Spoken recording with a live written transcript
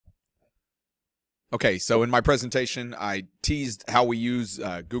Okay, so in my presentation, I teased how we use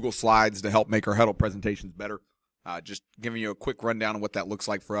Google Slides to help make our Hudl presentations better. Just giving you a quick rundown of what that looks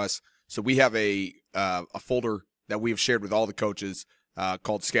like for us. So we have a folder that we have shared with all the coaches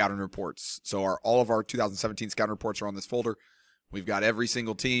called Scouting Reports. So all of our 2017 Scouting Reports are on this folder. We've got every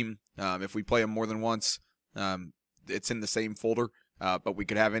single team. If we play them more than once, it's in the same folder. But we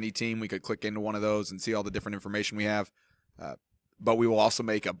could have any team. We could click into one of those and see all the different information we have. But we will also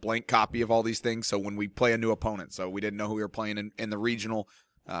make a blank copy of all these things. So when we play a new opponent, so we didn't know who we were playing in the regional,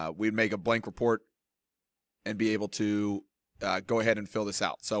 we'd make a blank report and be able to go ahead and fill this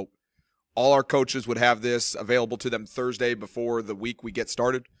out. So all our coaches would have this available to them Thursday before the week we get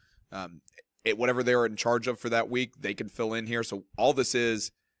started. Whatever they're in charge of for that week, they can fill in here. So all this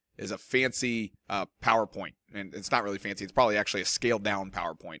is a fancy PowerPoint. And it's not really fancy. It's probably actually a scaled down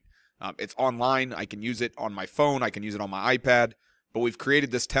PowerPoint. It's online. I can use it on my phone. I can use it on my iPad. But we've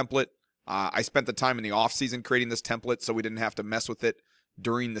created this template. I spent the time in the off season creating this template so we didn't have to mess with it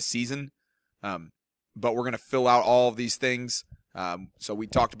during the season. But we're going to fill out all of these things. So we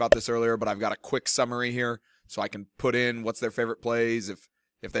talked about this earlier, but I've got a quick summary here so I can put in what's their favorite plays.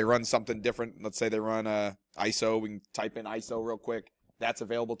 If they run something different, let's say they run ISO, we can type in ISO real quick. That's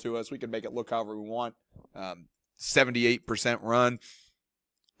available to us. We can make it look however we want. 78% run.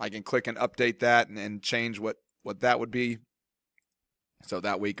 I can click and update that and change what that would be. So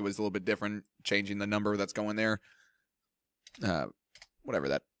that week it was a little bit different, changing the number that's going there. Whatever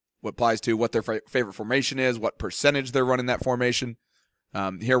that applies to, what their favorite formation is, what percentage they're running that formation.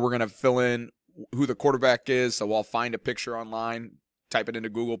 Here we're going to fill in who the quarterback is. So I'll find a picture online, type it into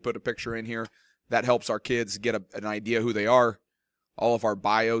Google, put a picture in here. That helps our kids get an idea who they are. All of our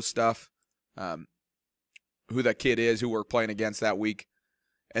bio stuff, who that kid is, who we're playing against that week.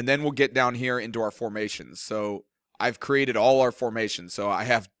 And then we'll get down here into our formations. So I've created all our formations. So I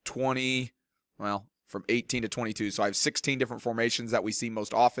have from 18 to 22. So I have 16 different formations that we see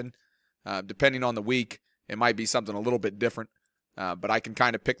most often. Depending on the week, it might be something a little bit different. But I can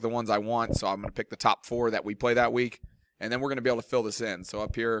kind of pick the ones I want. So I'm going to pick the top 4 that we play that week. And then we're going to be able to fill this in. So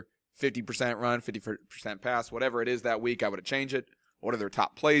up here, 50% run, 50% pass, whatever it is that week, I would change it. What are their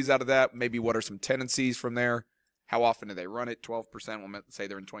top plays out of that? Maybe what are some tendencies from there? How often do they run it? 12%. We'll say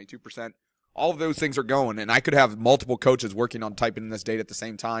they're in 22%. All of those things are going, and I could have multiple coaches working on typing in this data at the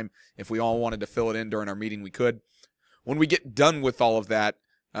same time. If we all wanted to fill it in during our meeting, we could. When we get done with all of that,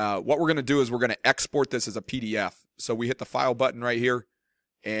 what we're going to do is we're going to export this as a PDF. So we hit the file button right here,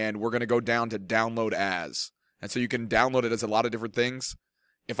 and we're going to go down to download as. And so you can download it as a lot of different things.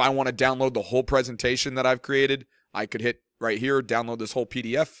 If I want to download the whole presentation that I've created, I could hit right here, download this whole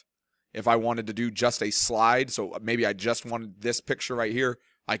PDF. If I wanted to do just a slide, so maybe I just wanted this picture right here,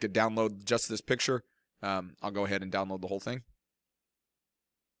 I could download just this picture. I'll go ahead and download the whole thing.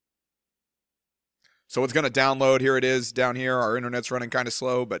 So it's going to download. Here it is down here. Our internet's running kind of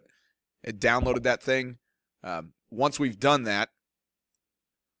slow, but it downloaded that thing. Once we've done that,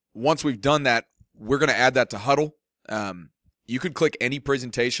 we're going to add that to Hudl. You could click any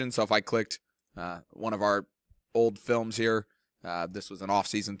presentation. So if I clicked one of our old films here, this was an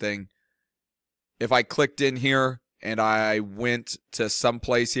off-season thing. If I clicked in here and I went to some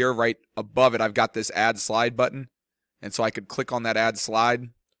place here, right above it, I've got this add slide button. And so I could click on that add slide.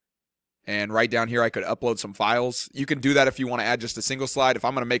 And right down here, I could upload some files. You can do that if you want to add just a single slide. If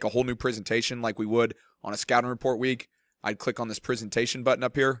I'm going to make a whole new presentation like we would on a scouting report week, I'd click on this presentation button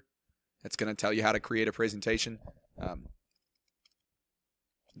up here. It's going to tell you how to create a presentation.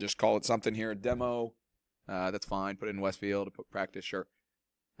 Just call it something here, a demo. That's fine. Put it in Westfield, put practice, sure.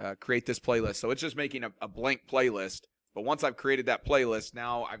 Create this playlist. So it's just making a blank playlist. But once I've created that playlist,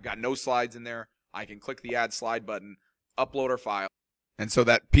 now I've got no slides in there. I can click the add slide button, upload our file. And so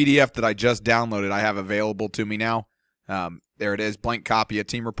that PDF that I just downloaded, I have available to me now. There it is, blank copy of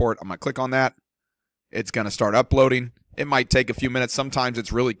team report. I'm going to click on that. It's going to start uploading. It might take a few minutes. Sometimes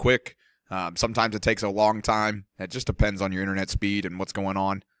it's really quick. Sometimes it takes a long time. It just depends on your internet speed and what's going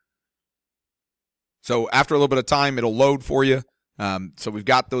on. So after a little bit of time, it'll load for you. So we've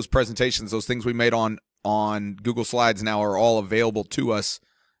got those presentations, those things we made on Google Slides now are all available to us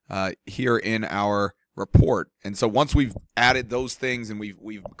here in our report. And so once we've added those things and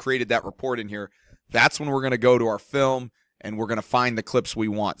we've created that report in here, that's when we're going to go to our film and we're going to find the clips we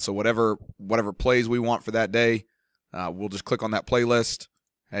want. So whatever plays we want for that day, we'll just click on that playlist.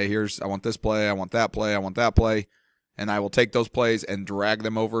 Hey, I want this play, I want that play, I want that play. And I will take those plays and drag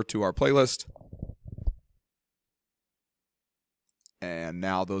them over to our playlist. And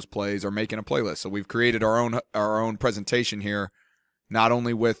now those plays are making a playlist. So we've created our own presentation here, not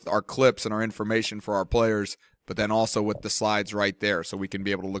only with our clips and our information for our players, but then also with the slides right there. So we can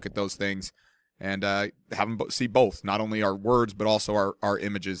be able to look at those things and have them see both, not only our words, but also our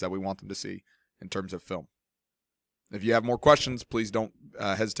images that we want them to see in terms of film. If you have more questions, please don't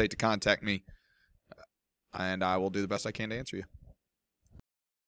hesitate to contact me, and I will do the best I can to answer you.